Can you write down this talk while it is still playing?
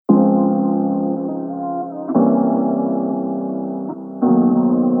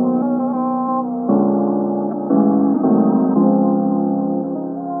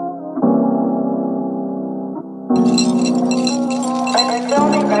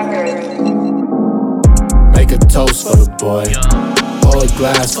toast for the boy. Pour a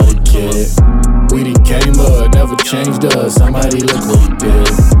glass for the kid. We done came up, never changed us. Somebody look what he did.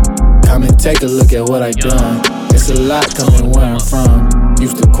 Come and take a look at what I done. It's a lot coming where I'm from.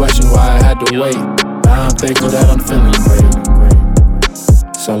 Used to question why I had to wait. Now I'm thankful that I'm feeling great.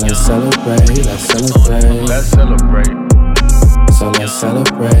 So let's celebrate, let's celebrate. Let's celebrate. So let's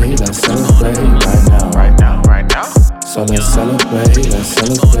celebrate right now. Right now, right now. So let's celebrate, let's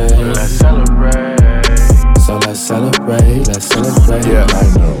celebrate. Let's celebrate. So let's celebrate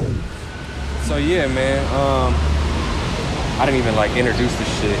right now. So yeah, man, I didn't even like introduce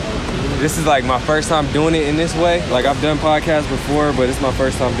this shit. This is like my first time doing it in this way. Like I've done podcasts before, but it's my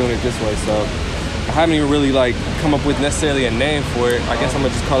first time doing it this way. So I haven't even really like come up with necessarily a name for it. I guess I'm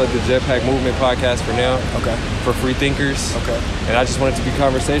gonna just call it the Jetpack Movement Podcast for now. Okay. For free thinkers. Okay. And I just want it to be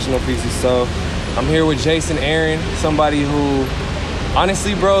conversational pieces. So I'm here with Jason Aaron, somebody who,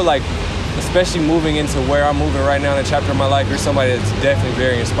 honestly, bro, like, especially moving into where I'm moving right now in a chapter of my life, you're somebody that's definitely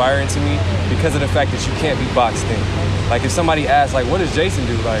very inspiring to me because of the fact that you can't be boxed in. Like, if somebody asks, like, what does Jason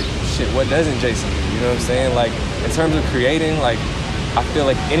do? Like, shit, what doesn't Jason do? You know what I'm saying? Like, in terms of creating, like, I feel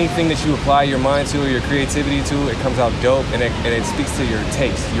like anything that you apply your mind to or your creativity to, it comes out dope and it speaks to your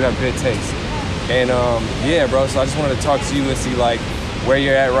taste. You have good taste. And, yeah, bro, so I just wanted to talk to you and see, like, where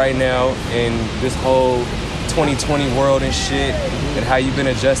you're at right now in this whole 2020 world and shit, and how you've been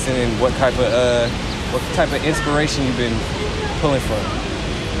adjusting and what type of inspiration you've been pulling from.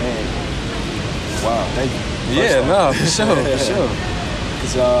 Man, wow, thank you. Yeah, no, for sure, for sure.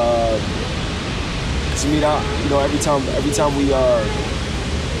 Cause to me, you know, every time we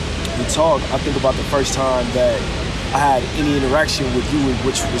talk, I think about the first time that I had any interaction with you,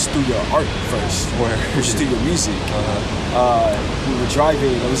 which was through your art first, which was through your music. We were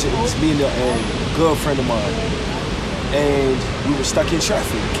driving. It was me and a good friend of mine, and we were stuck in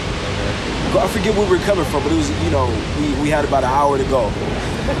traffic. I forget where we were coming from, but it was, you know, we had about an hour to go,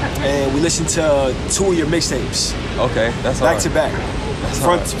 and we listened to 2 of your mixtapes. Okay, that's back to back,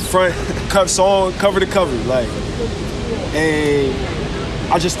 front song, cover to cover, like, and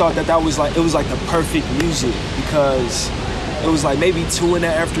I just thought that was like, it was like the perfect music because it was like maybe 2 in the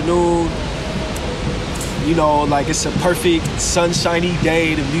afternoon. You know, like it's a perfect sunshiny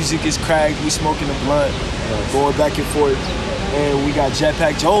day. The music is cracked. We smoking a blunt, going back and forth, and we got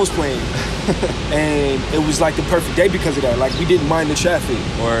Jetpack Jones playing. And it was like the perfect day because of that. Like we didn't mind the traffic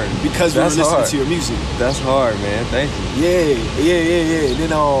because we were listening to your music. That's hard, man. Thank you. Yeah.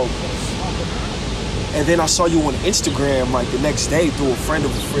 And then I saw you on Instagram like the next day through a friend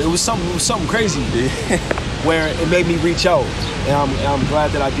of a friend. It was something crazy. Yeah. Where it made me reach out, and I'm glad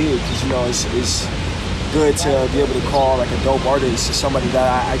that I did because, you know, it's good to be able to call like a dope artist or somebody that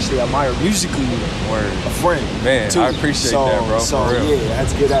I actually admire musically, a friend. Man, too. I appreciate that, bro. So yeah, I had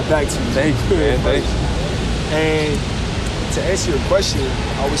to get that back to you. Thank you, man. Thank you. And to answer your question,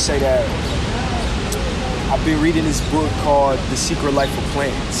 I would say that I've been reading this book called The Secret Life of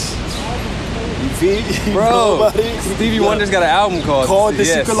Plants. You feel? Bro, Stevie Wonder's got an album called The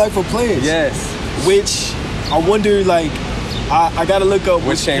Secret Life of Plants. Yes. Which I wonder, like, I gotta look up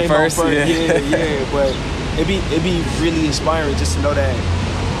which came first. Yeah, but it'd be really inspiring just to know that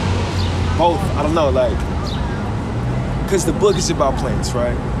both. I don't know, like, because the book is about plants,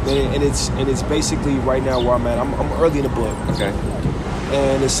 right? And it's basically right now where I'm at. I'm early in the book. Okay.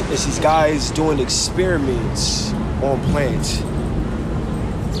 And it's these guys doing experiments on plants,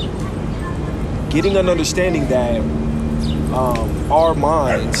 getting an understanding that our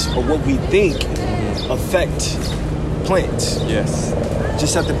minds or what we think affect plants. Yes.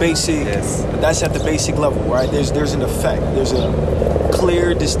 Just at the basic. Yes. That's at the basic level, right? There's an effect. There's a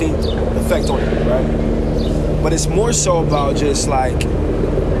clear, distinct effect on it, right? But it's more so about just like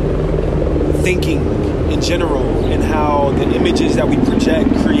thinking in general and how the images that we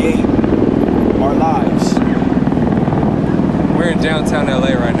project create our lives. We're in downtown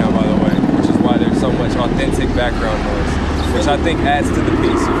LA right now, by the way, which is why there's so much authentic background noise, which I think adds to the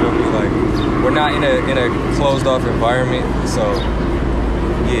piece. You feel me? Like, we're not in a closed off environment, so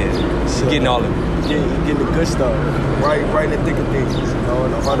yeah, you're getting all of it. Yeah, you're getting the good stuff, right in the thick of things, you know,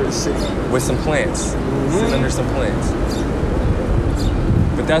 in the heart of the city. With some plants, sitting under some plants.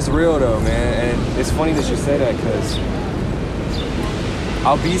 But that's real though, man, and it's funny that you say that because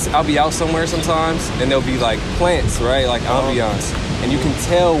I'll be out somewhere sometimes, and there'll be like plants, right, like ambiance, and you can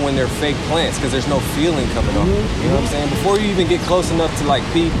tell when they're fake plants because there's no feeling coming off. You know what I'm saying? Before you even get close enough to like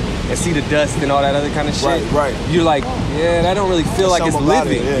peep and see the dust and all that other kind of shit, right. You're like, yeah, that don't really feel like it's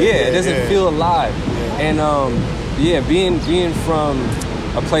living. It doesn't feel alive. Yeah. And being from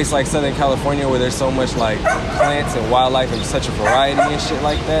a place like Southern California where there's so much like plants and wildlife and such a variety and shit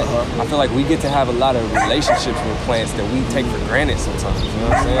like that, I feel like we get to have a lot of relationships with plants that we take for granted sometimes. You know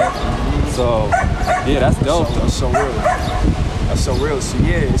what I'm saying? So yeah, that's dope. That's so real. That's so real. So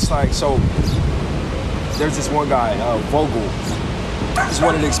yeah, it's like, so there's this one guy, Vogel. He's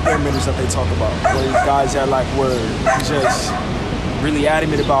one of the experimenters that they talk about. One of these guys that like were just really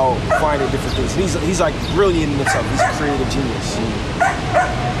adamant about finding different things. And he's like brilliant in himself. He's a creative genius.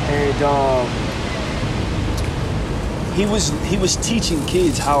 And he was teaching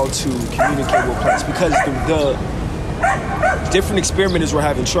kids how to communicate with plants because the different experimenters were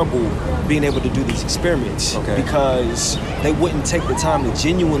having trouble being able to do these experiments because they wouldn't take the time to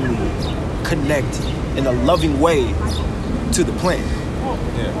genuinely connect in a loving way to the plant.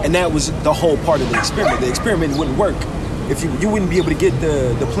 Yeah. And that was the whole part of the experiment. The experiment wouldn't work if you wouldn't be able to get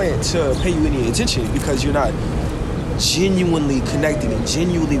the plant to pay you any attention because you're not genuinely connecting and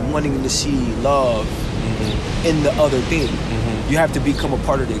genuinely wanting to see love in the other thing. You have to become a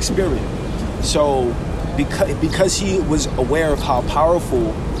part of the experiment. So because he was aware of how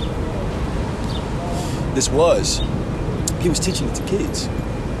powerful this was, he was teaching it to kids.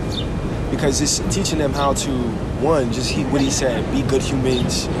 Because it's teaching them how to, one, just what he said, be good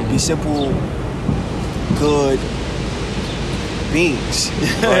humans, be simple, good beings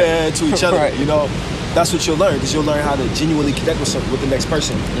to each other. You know, that's what you'll learn, because you'll learn how to genuinely connect with the next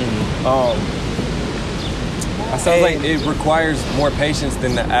person. It sounds like it requires more patience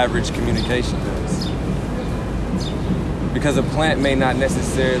than the average communication does. Because a plant may not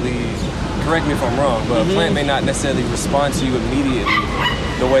necessarily, correct me if I'm wrong, but a plant may not necessarily respond to you immediately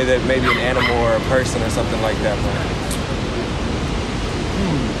the way that maybe an animal or a person or something like that might.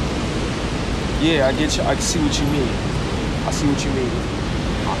 Yeah, I get you. I see what you mean. I see what you mean.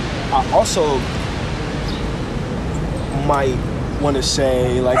 I also might want to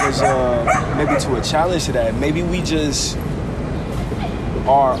say, like, as maybe to a challenge to that, maybe we just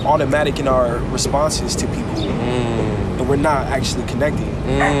are automatic in our responses to people, and we're not actually connecting.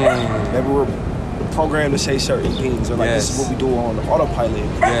 Maybe we're programmed to say certain things, or like this is what we do on autopilot.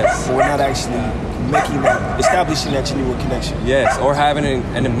 But we're not actually establishing that genuine connection. Or having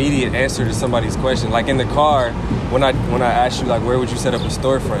an immediate answer to somebody's question. Like in the car, when I asked you like where would you set up a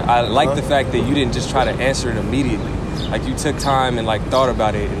storefront, I like the fact that you didn't just try to answer it immediately. Like you took time and like thought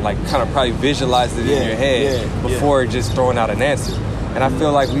about it and like kind of probably visualized it in your head before just throwing out an answer. And I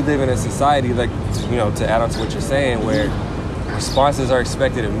feel like we live in a society, like, you know, to add on to what you're saying, where responses are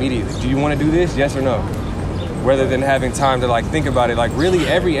expected immediately. Do you want to do this? Yes or no? Rather than having time to like think about it. Like really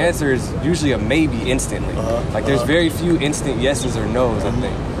every answer is usually a maybe instantly. Like there's very few instant yeses or nos, I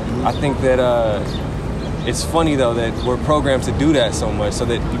think. I think that it's funny though that we're programmed to do that so much, so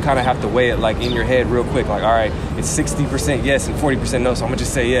that you kind of have to weigh it like in your head real quick. Like, all right, it's 60% yes and 40% no, so I'm gonna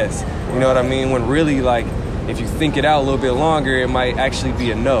just say yes. You know what I mean? When really, like, if you think it out a little bit longer, it might actually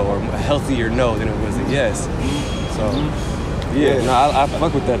be a no, or a healthier no than it was a yes. So I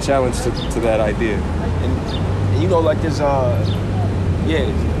fuck with that challenge to that idea. And you know, like there's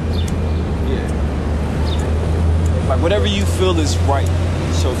like whatever you feel is right.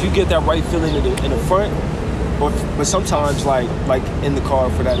 So if you get that right feeling in the front, but sometimes like in the car,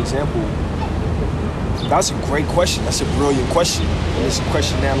 for that example, that's a great question. That's a brilliant question. And it's a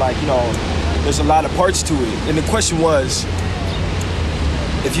question that, like, you know, there's a lot of parts to it. And the question was,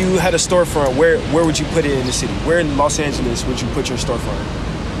 if you had a storefront, where would you put it in the city? Where in Los Angeles would you put your storefront?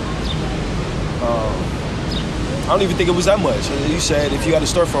 I don't even think it was that much. You said if you had a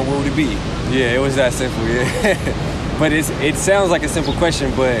storefront, where would it be? Yeah, it was that simple, But it sounds like a simple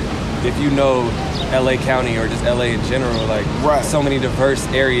question, but if you know LA County or just LA in general, like so many diverse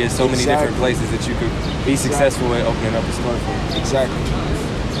areas, so many different places that you could be successful in opening up a storefront. Exactly.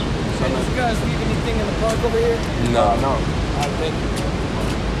 Did you guys leave anything in the park over here? No. Thank you.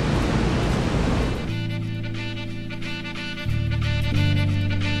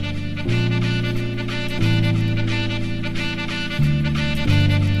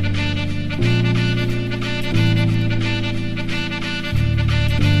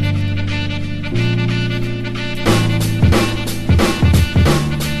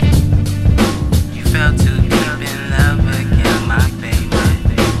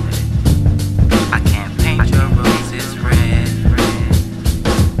 I can't paint your roses red.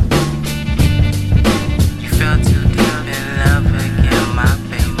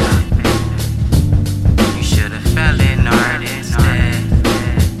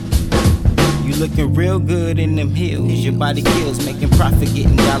 in them hills. Your body kills, making profit,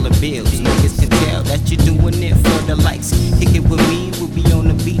 getting dollar bills. Niggas can tell that you're doing it for the likes. Kick it with me, we'll be on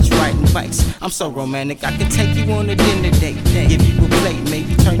the beach riding bikes. I'm so romantic, I could take you on a dinner date. Give you a plate,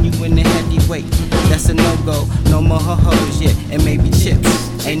 maybe turn you into heavyweight. That's a no-go, no more ho-hos, yeah, and maybe chips.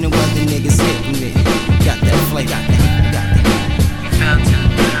 Ain't no other niggas hitting me. Got that flavor, got that. Fell too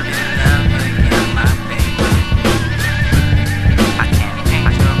good in love, but you're my baby. I can't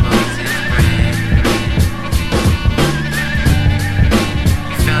paint your roses red.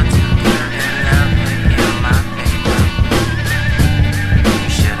 You fell too good in love, but you're my baby. You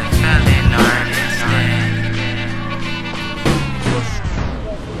should've fell in art instead.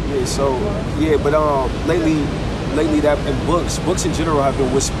 Yeah, so but lately that and books in general have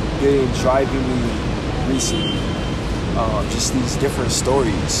been what's been driving me recently. Just these different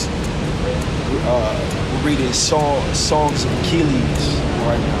stories. We're reading Songs of Achilles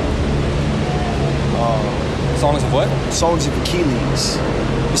right now. Songs of what? Songs of Achilles.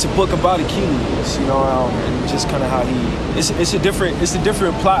 It's a book about Achilles, and just kind of how it's a different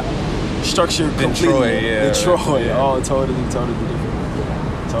plot structure Than completely. Troy, yeah. Than Troy. Yeah. Oh, totally different.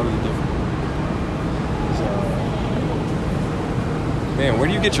 Totally different. Man, where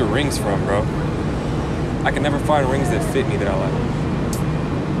do you get your rings from, bro? I can never find rings that fit me that I like.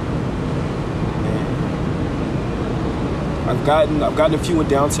 I've gotten a few in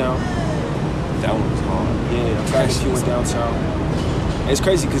downtown. That one was hard. Yeah, I've gotten a few in downtown. And it's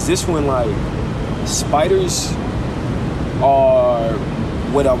crazy because this one, like, spiders are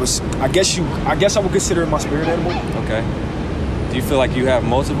what I guess I would consider it my spirit animal. Okay. Do you feel like you have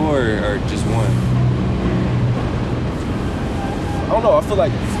multiple or just one? I don't know. I feel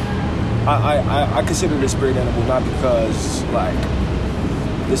like I consider it a spirit animal not because like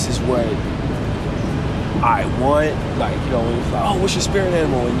this is what I want. Like it's like, oh, what's your spirit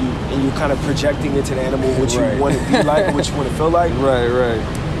animal? And you're kind of projecting into the animal what you want to be like, what you want to feel like. Right.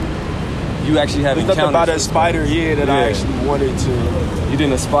 You actually have There's nothing about a spider here that I actually wanted to. You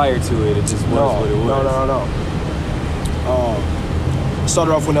didn't aspire to it. It just was what it was. No.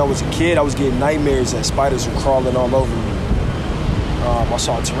 Started off when I was a kid. I was getting nightmares that spiders were crawling all over me. I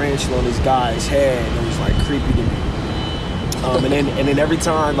saw a tarantula on this guy's head, and it was like creepy to me. And then every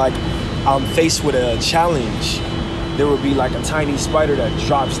time like I'm faced with a challenge, there would be like a tiny spider that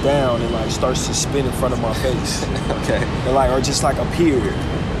drops down and like starts to spin in front of my face. Okay. And like or just like appear.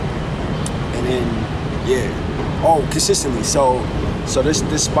 And then consistently. So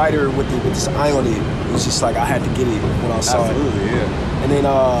this spider with this eye on it was just like I had to get it when I saw Absolutely, it. Yeah. And then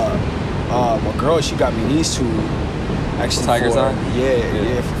my girl, she got me these two. Actually, Tiger's Eye?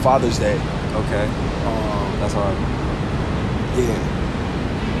 Yeah, for Father's Day. Okay. That's hard. Yeah.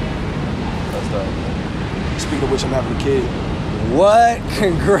 That's dope. Speaking of which, I'm having a kid. What?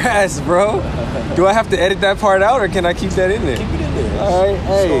 Congrats, bro. Do I have to edit that part out or can I keep that in there? Keep it in there. All right,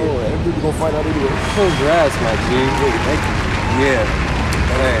 hey. So everybody gonna find out anyway. Congrats, my G. Yeah, thank you. Yeah.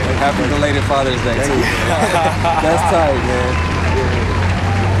 Hey, happy belated Father's Day, too. That's tight, man.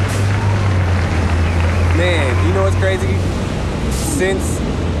 Man, you know what's crazy?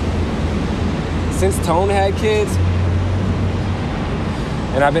 Since Tone had kids,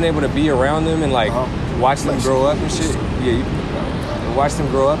 and I've been able to be around them and like watch them grow up and shit. Yeah, watch them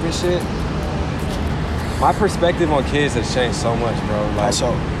grow up and shit. My perspective on kids has changed so much, bro. Like, How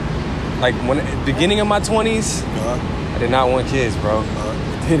so? Like when beginning of my 20s, I did not want kids, bro.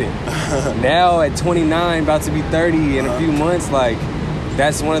 Didn't. Now at 29, about to be 30 in a few months, like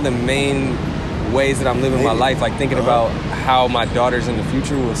that's one of the main ways that I'm living my life, like thinking about how my daughters in the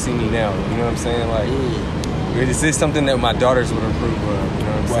future will see me now. You know what I'm saying? Like, is this something that my daughters would approve of? You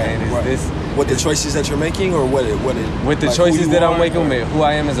know what I'm saying? Is this what the choices that you're making, or what with the like choices that I'm making, with who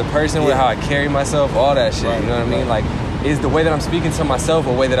I am as a person, with how I carry myself, all that shit. You know what I mean? Like, is the way that I'm speaking to myself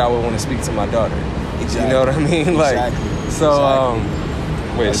a way that I would want to speak to my daughter? Exactly. You know what I mean? Like,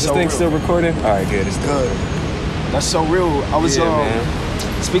 wait, is this thing still recording? All right, good. It's good. That's so real. I was man.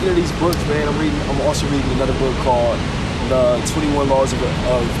 Speaking of these books, man, I'm also reading another book called The 21 Laws of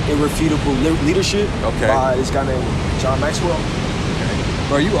Irrefutable Leadership by this guy named John Maxwell.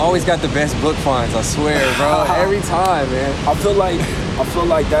 Bro, you always got the best book finds, I swear, bro. Every time, man. I feel like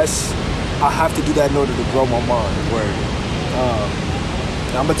I have to do that in order to grow my mind. Word.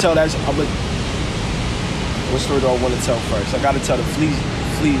 I'm gonna tell what story do I want to tell first? I gotta tell the flea.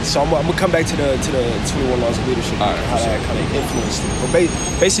 So I'm gonna come back to the 21 Laws of Leadership and how that kind of influenced it. But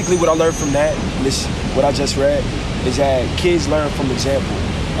basically what I learned from that, and this what I just read, is that kids learn from example.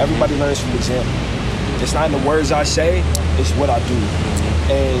 Everybody learns from example. It's not in the words I say, it's what I do.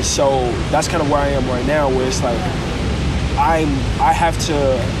 And so that's kind of where I am right now, where it's like I have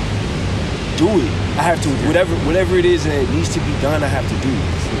to do it. I have to whatever it is that needs to be done. I have to do.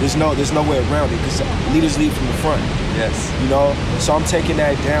 There's no way around it because leaders lead from the front. Yes. You know, so I'm taking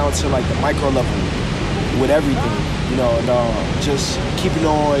that down to like the micro level with everything. You know, and just keeping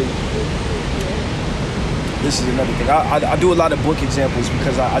on. This is another thing. I do a lot of book examples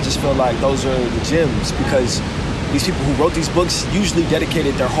because I just feel like those are the gems because these people who wrote these books usually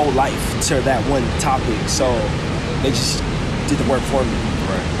dedicated their whole life to that one topic. So they just did the work for me.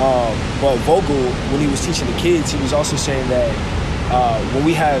 Right. But Vogel, when he was teaching the kids, he was also saying that when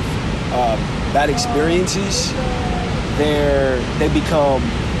we have bad experiences, they become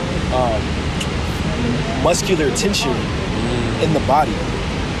muscular tension in the body.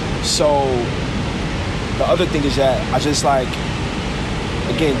 So the other thing is that I just like,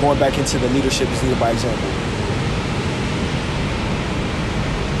 again, going back into the leadership is leader by example.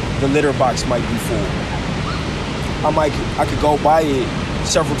 The litter box might be full. I could go by it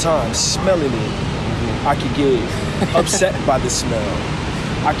several times, smelling it. I could get upset by the smell.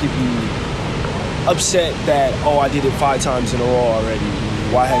 I could be upset that, I did it 5 times in a row already.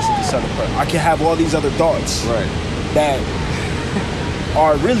 Why hasn't this other person? I can have all these other thoughts that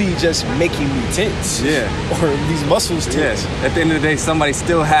are really just making me tense. Yeah. Or these muscles tense. Yeah. At the end of the day, somebody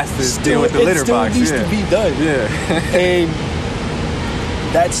still has to deal with the litter box. It still needs to be done. Yeah. And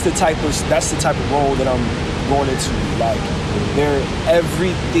that's the type of role that I'm going into. Like,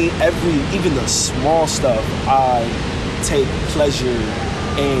 even the small stuff, I take pleasure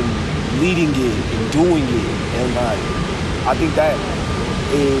in leading it and doing it. And I think that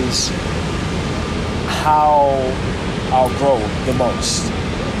is how I'll grow the most.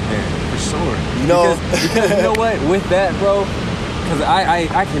 Yeah, for sure. You know, because you know what? With that, bro, because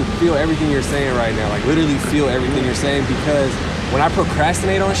I can feel everything you're saying right now. Like literally feel everything you're saying because when I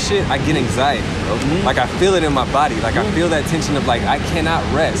procrastinate on shit, I get anxiety, bro. Mm-hmm. Like I feel it in my body. Like I feel that tension of like I cannot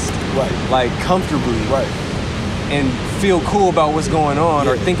rest. Right. Like comfortably. Right. And feel cool about what's going on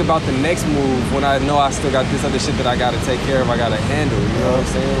or think about the next move when I know I still got this other shit that I gotta take care of, I gotta handle. You know what I'm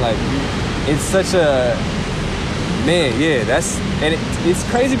saying? Like it's such a it's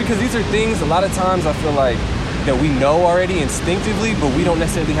crazy because these are things a lot of times I feel like that we know already instinctively, but we don't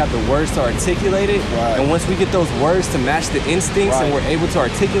necessarily have the words to articulate it. Right. And once we get those words to match the instincts and we're able to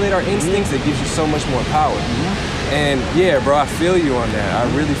articulate our instincts, it gives you so much more power. And yeah, bro, I feel you on that. I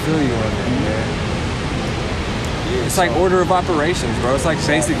really feel you on that, man. It's like order of operations, bro. It's like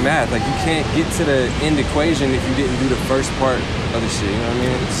basic math. Like you can't get to the end equation if you didn't do the first part of the shit. You know what I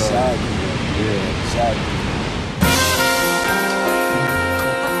mean? Exactly. Yeah. Exactly.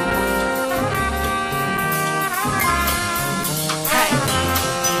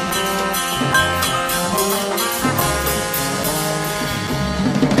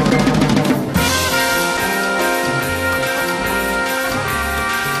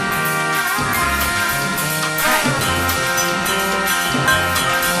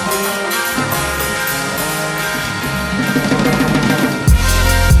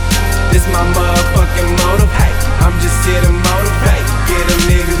 Here to motivate, get them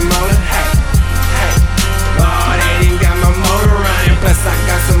niggas motor, hey. Lord, they done got my motor running, plus I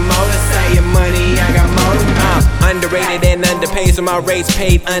got some motor, saying money, I got motor. Underrated and underpaid, so my rates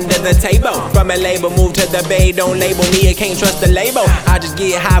paid under the table. From a label, move to the bay, don't label me, I can't trust the label. I just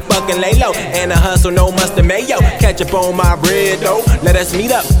get high, fucking lay low, and a hustle, no mustard mayo. Catch up on my bread though, let us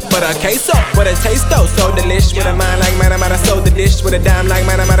meet up, but a queso, what a taste though. So delicious, with a mind like mine, I might have sold the dish. With a dime like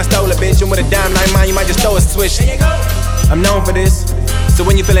mine, I might have stole a bitch. And with a dime like mine, you might just throw a switch. I'm known for this, so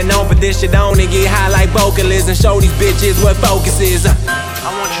when you feeling known for this shit, on and get high like vocalists and show these bitches what focus is. I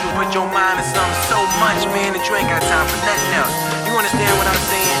want you to put your mind to something so much, man, that you ain't got time for nothing else. You understand what I'm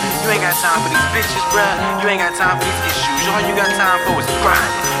saying? You ain't got time for these bitches, bruh. You ain't got time for these issues. All you got time for is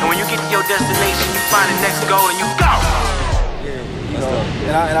grind. And when you get to your destination, you find the next goal and you go. Yeah, you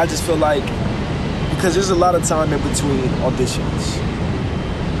know, and I just feel like because there's a lot of time in between auditions.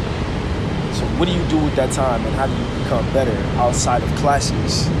 So what do you do with that time and how do you become better outside of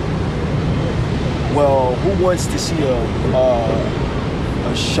classes? Well, who wants to see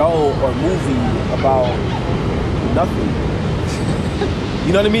a show or movie about nothing?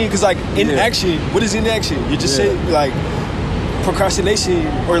 You know what I mean? Because like in action, what is in action? You just say like procrastination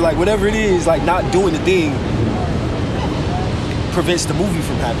or like whatever it is, like not doing the thing prevents the movie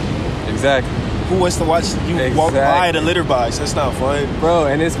from happening. Exactly. Who wants to watch you walk by the litter box? That's not fun, bro.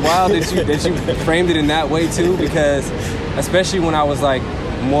 And it's wild that you framed it in that way too, because especially when I was like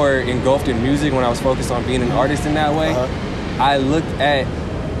more engulfed in music, when I was focused on being an artist in that way, I looked at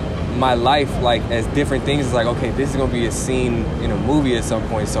my life like as different things. It's like, okay, this is gonna be a scene in a movie at some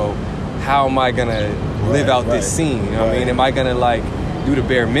point, so how am I gonna live out this scene? You know what I mean? Am I gonna like do the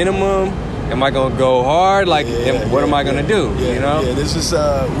bare minimum? am I gonna go hard? Like, what am I gonna do? Yeah, you know? Yeah, this is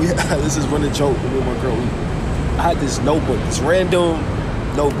this is running joke with me and my girl. I had this notebook, this random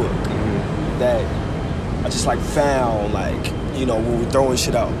notebook that I just like found, like, you know, when we're throwing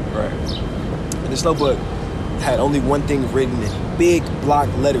shit out. Right. And this notebook had only one thing written in big block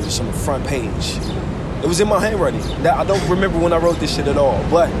letters on the front page. It was in my handwriting. Now, I don't remember when I wrote this shit at all,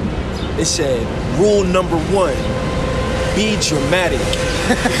 but it said, rule number 1, be dramatic.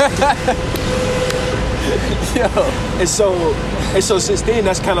 Yo. And so since then,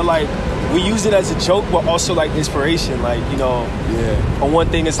 that's kind of like, we use it as a joke, but also like inspiration. Like, you know, on one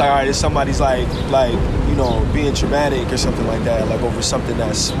thing, it's like, all right, if somebody's like, you know, being dramatic or something like that, like over something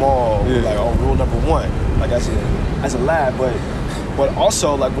that's small, we're like, oh, rule number 1, like as a laugh. But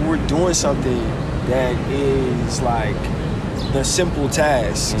also, like, when we're doing something that is like the simple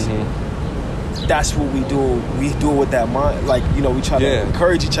tasks, that's what we do. We do it with that mind. Like, you know, we try to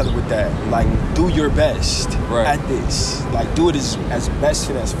encourage each other with that. Like, do your best at this. Like, do it as best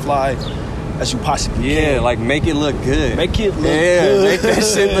and as fly as you possibly can. Yeah, like, make it look good. Make it look good. Make that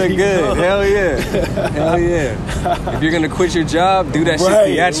shit look good. Hell yeah. Hell yeah. If you're gonna quit your job, do that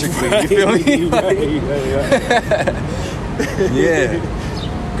shit theatrically. You feel me? Yeah.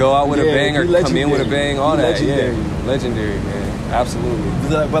 Go out with a bang or come in with a bang, all that. Legendary. Yeah. Legendary, man. Absolutely.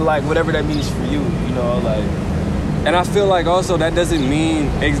 But like, whatever that means for you, you know, like. And I feel like also that doesn't mean,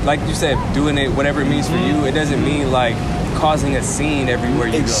 like you said, doing it, whatever it means for you, it doesn't mean like causing a scene everywhere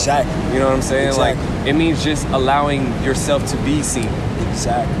you go. You know what I'm saying? Exactly. Like, it means just allowing yourself to be seen.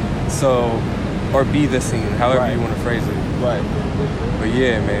 Exactly. So, or be the scene, however you want to phrase it. Right. But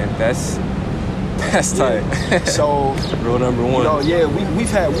yeah, man, that's tight. So rule number 1. You know, we've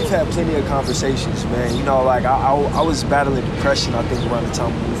had plenty of conversations, man. You know, like I was battling depression, I think, around the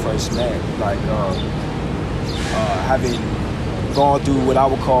time when we first met. Like having gone through what I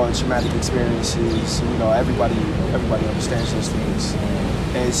would call traumatic experiences. You know, everybody understands those things.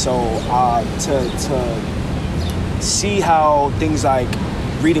 And so to see how things like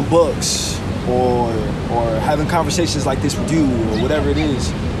reading books or having conversations like this with you or whatever it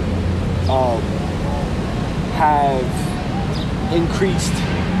is, have increased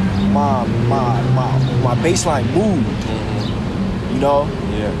my baseline mood, you know.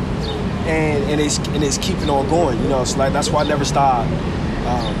 Yeah. And it's keeping on going, you know. So like, that's why I never stop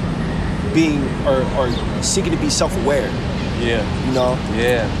being or seeking to be self-aware. Yeah. You know.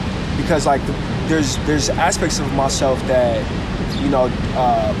 Yeah. Because like there's aspects of myself that, you know,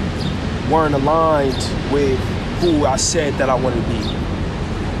 weren't aligned with who I said that I wanted to be.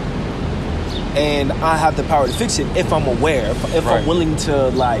 And I have the power to fix it if I'm aware, if I'm willing to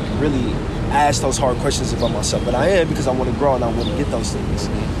like really ask those hard questions about myself. But I am, because I want to grow and I want to get those things.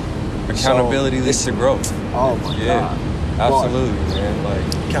 Accountability leads to growth. Oh my God. Absolutely, man. Like,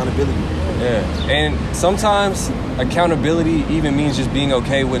 accountability. Yeah. And sometimes accountability even means just being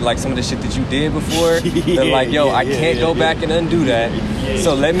okay with like some of the shit that you did before. That like, I can't go back and undo that.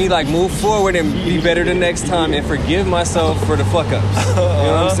 So let me like move forward and be better the next time and forgive myself for the fuck ups. You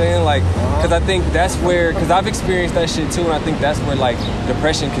know what I'm saying? Like, because I think that's where, because I've experienced that shit too, and I think that's where like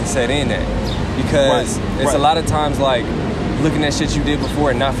depression can set in at. Because it's a lot of times like looking at shit you did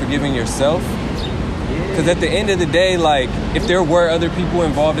before and not forgiving yourself. Because at the end of the day, like, if there were other people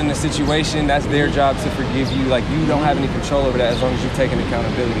involved in the situation, that's their job to forgive you. Like, you don't have any control over that as long as you're taking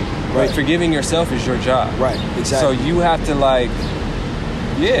accountability. Right. But forgiving yourself is your job. Right, exactly. So you have to, like,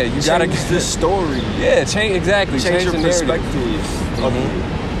 you gotta change the story. Yeah, change your the perspective.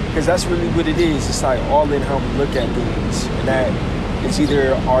 Because that's really what it is. It's like all in how we look at things, and that it's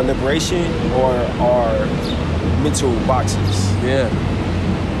either our liberation or our mental boxes. Yeah.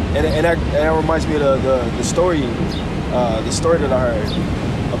 And that reminds me of the story that I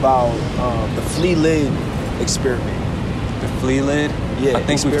heard about the flea lid experiment. The flea lid? Yeah, I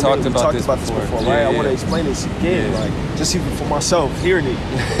think we've talked about this before, right? Yeah, I want to explain this again, like, just even for myself, hearing it.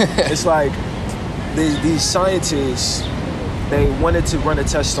 It's like these scientists, they wanted to run a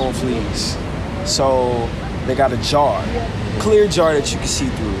test on fleas. So they got a jar, clear jar that you can see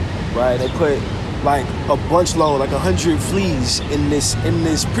through, right? They put like a bunch load, like 100 fleas in this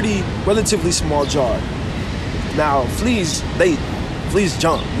pretty relatively small jar. Now fleas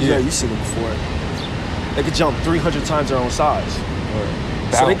jump. Yeah, you've seen them before. They could jump 300 times their own size.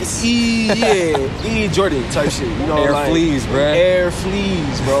 So they could eat Jordan type shit. You know, air like, fleas, bro. Air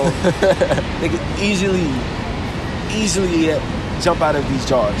fleas, bro. They could easily jump out of these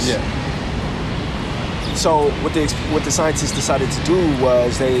jars. Yeah. So what the scientists decided to do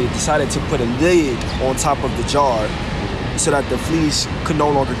was they decided to put a lid on top of the jar so that the fleas could no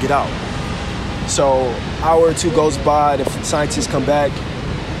longer get out. So an hour or two goes by, the scientists come back,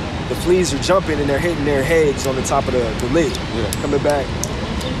 the fleas are jumping and they're hitting their heads on the top of the lid. Yeah. Coming back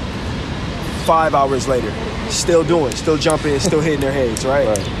 5 hours later, still jumping, still hitting their heads, right?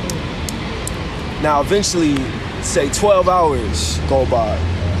 Now, eventually, say 12 hours go by.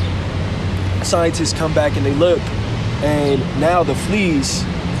 Scientists come back and they look, and now the fleas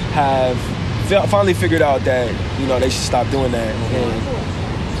have finally figured out that, you know, they should stop doing that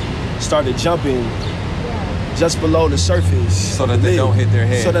and started jumping just below the surface. So that they don't hit their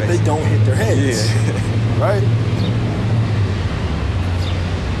heads. So that they don't hit their heads. Yeah. Right?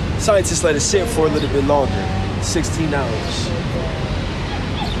 Scientists let it sit for a little bit longer, 16 hours.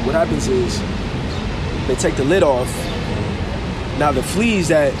 What happens is they take the lid off. Now the fleas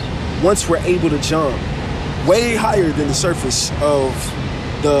that once were able to jump way higher than the surface of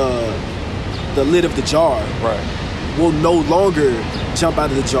the lid of the jar, will no longer jump out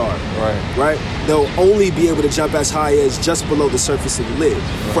of the jar. Right? They'll only be able to jump as high as just below the surface of the lid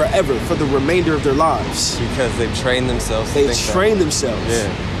forever, for the remainder of their lives. Because they've trained themselves. They've trained themselves. Yeah.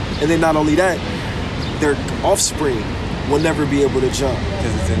 And then not only that, their offspring will never be able to jump.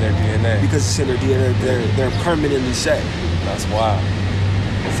 Because it's in their DNA. Because it's in their DNA. They're permanently set. That's wild.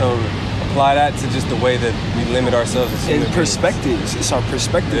 So apply that to just the way that we limit ourselves as human beings. Perspectives. It's our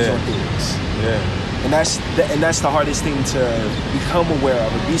perspectives on things. Yeah. And that's the hardest thing to become aware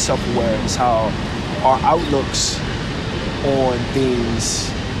of and be self-aware, is how our outlooks on things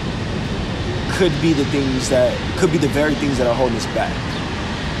could be the very things that are holding us back.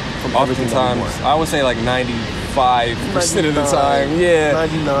 Oftentimes, I would say like 95% of the time. Yeah.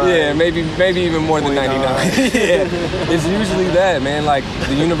 99. Yeah, maybe even more than 99. Yeah. It's usually that, man. Like,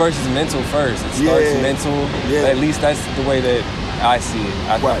 the universe is mental first. It starts mental. Yeah. At least that's the way that I see it.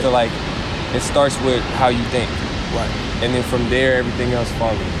 I feel like it starts with how you think. Right. And then from there, everything else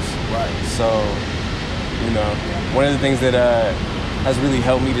follows. Right. So, you know, one of the things that has really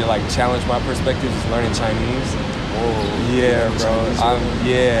helped me to like challenge my perspectives is learning Chinese. Whoa. Yeah, bro.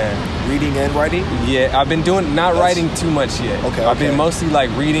 Reading and writing? Yeah, I've been not writing too much yet. Okay. I've been mostly like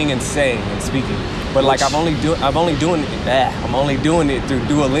reading and saying and speaking. But like I'm only doing it through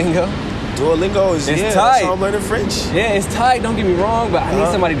Duolingo. Duolingo is tight. That's how I'm learning French. Yeah, it's tight, don't get me wrong, but I need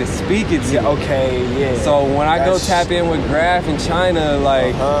somebody to speak it to. Yeah, okay, yeah. So when I go tap in with Graph in China,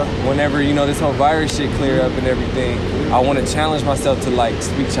 like whenever, you know, this whole virus shit clear up and everything, I want to challenge myself to like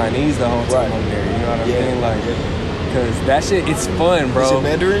speak Chinese the whole time I'm there. You know what I mean? Like, because that shit, it's fun, bro. Is it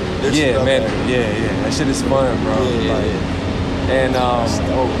Mandarin? Yeah, Mandarin. Yeah. That shit is fun, bro. And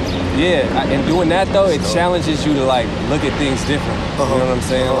and doing that though, it challenges you to like look at things different. You know what I'm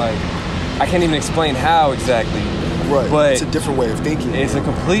saying? Like, I can't even explain how exactly. Right. But it's a different way of thinking. It's a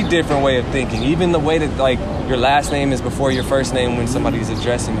complete different way of thinking. Even the way that like your last name is before your first name when somebody's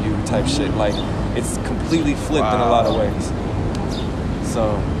addressing you type shit. Like, it's completely flipped in a lot of ways.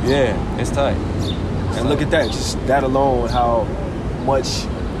 So yeah, it's tight. And look at that, just that alone, how much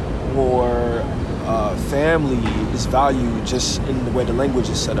more family is valued just in the way the language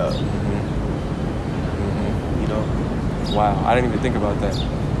is set up. You know? Wow, I didn't even think about that.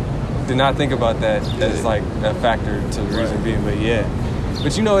 Did not think about that as like a factor to the reason being, but yeah.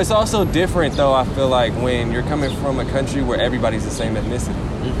 But you know, it's also different though, I feel like, when you're coming from a country where everybody's the same ethnicity.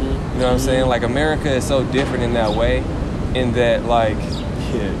 You know what I'm saying? Like, America is so different in that way, in that like,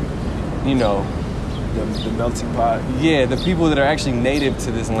 you know, the melting pot. Yeah, the people that are actually native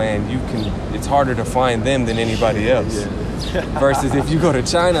to this land, it's harder to find them than anybody else. Versus if you go to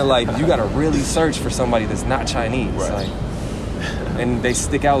China, like, you gotta really search for somebody that's not Chinese. Like, and they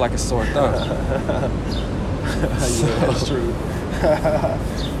stick out like a sore thumb. That's true.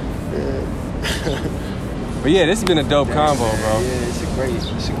 But yeah, this has been a dope convo, bro. Yeah, it's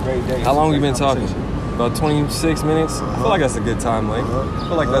a great day. How long you been talking? About 26 minutes? I feel like that's a good time length. I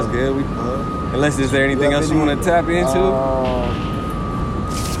feel like that's good. Unless, is there anything else you want to tap into?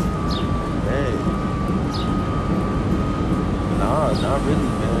 Nah, not really,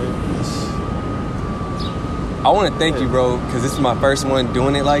 man. I want to thank you, bro, because this is my first one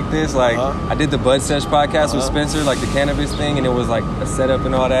doing it like this. Like, I did the Bud Sesh podcast with Spencer, like the cannabis thing, and it was like a setup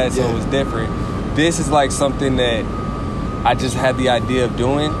and all that, so it was different. This is like something that I just had the idea of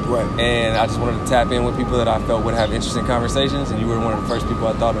doing, and I just wanted to tap in with people that I felt would have interesting conversations, and you were one of the first people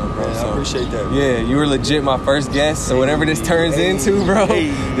I thought of, bro. Man, so, I appreciate that. Yeah, you were legit my first guest, so whatever this turns into, bro,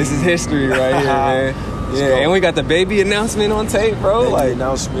 this is history right here, man. Yeah, and we got the baby announcement on tape, bro. Baby like,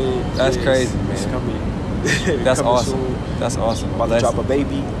 announcement. That's crazy, man. It's coming. That's awesome. Soon. That's awesome. About to drop a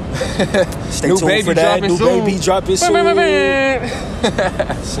baby. Stay New tuned baby for that. dropping New soon. baby dropping soon.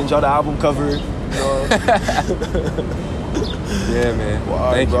 Send y'all the album cover. You know? Yeah, man.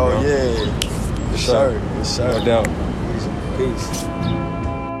 Well, Thank you, bro. Yeah. Yes, sir. Yes, sir. No doubt. Peace.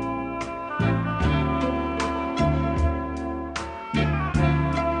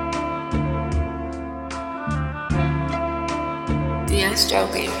 Yes,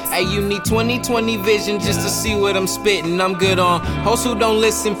 joking. Hey, you need 20/20 vision just to see what I'm spitting. I'm good on hoes who don't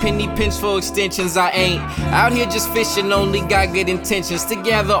listen, penny pinch for extensions. I ain't out here just fishing, only got good intentions. To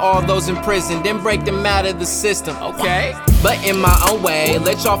gather all those in prison, then break them out of the system, okay? But in my own way,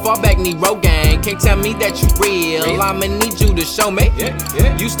 let y'all fall back, Nero gang. Can't tell me that you real, I'ma need you to show me.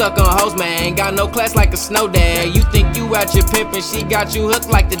 You stuck on hoes, man, got no class like a snow day. You think you out your pimpin', she got you hooked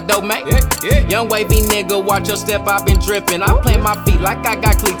like the dope, man. Young wavy nigga, watch your step, I been drippin'. I play my feet like I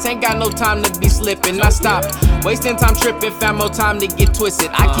got cleats, ain't got no time to be slippin'. I stop wasting time trippin', found more time to get twisted.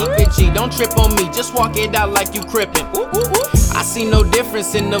 I keep it G, don't trip on me, just walk it out like you crippin'. I see no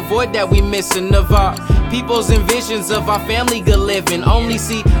difference in the void that we missin' of our peoples and visions of our family good living. Only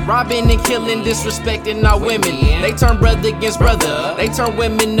see robbing and killing, disrespecting our women. They turn brother against brother, they turn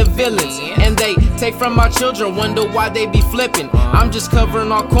women to villains. And they take from our children, wonder why they be flipping. I'm just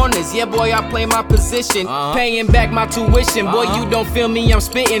covering all corners, yeah boy I play my position. Paying back my tuition, boy you don't feel me, I'm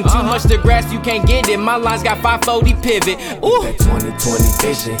spitting. Too much to grasp, you can't get it, my lines got 540 pivot. Ooh. That 20/20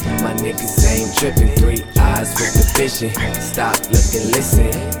 vision, my niggas ain't tripping. 3 eyes with the vision, stop, look and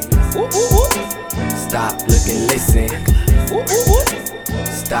listen. Stop, look and listen.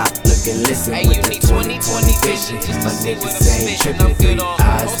 Stop, look and listen. Hey, you need 20/20 vision just to see what I'm spitting. I'm good on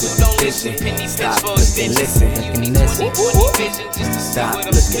hoes who don't listen, penny pinch for extension. You need 20/20 vision just to see what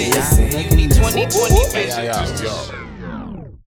I'm spitting. You need 20/20 vision. Yo.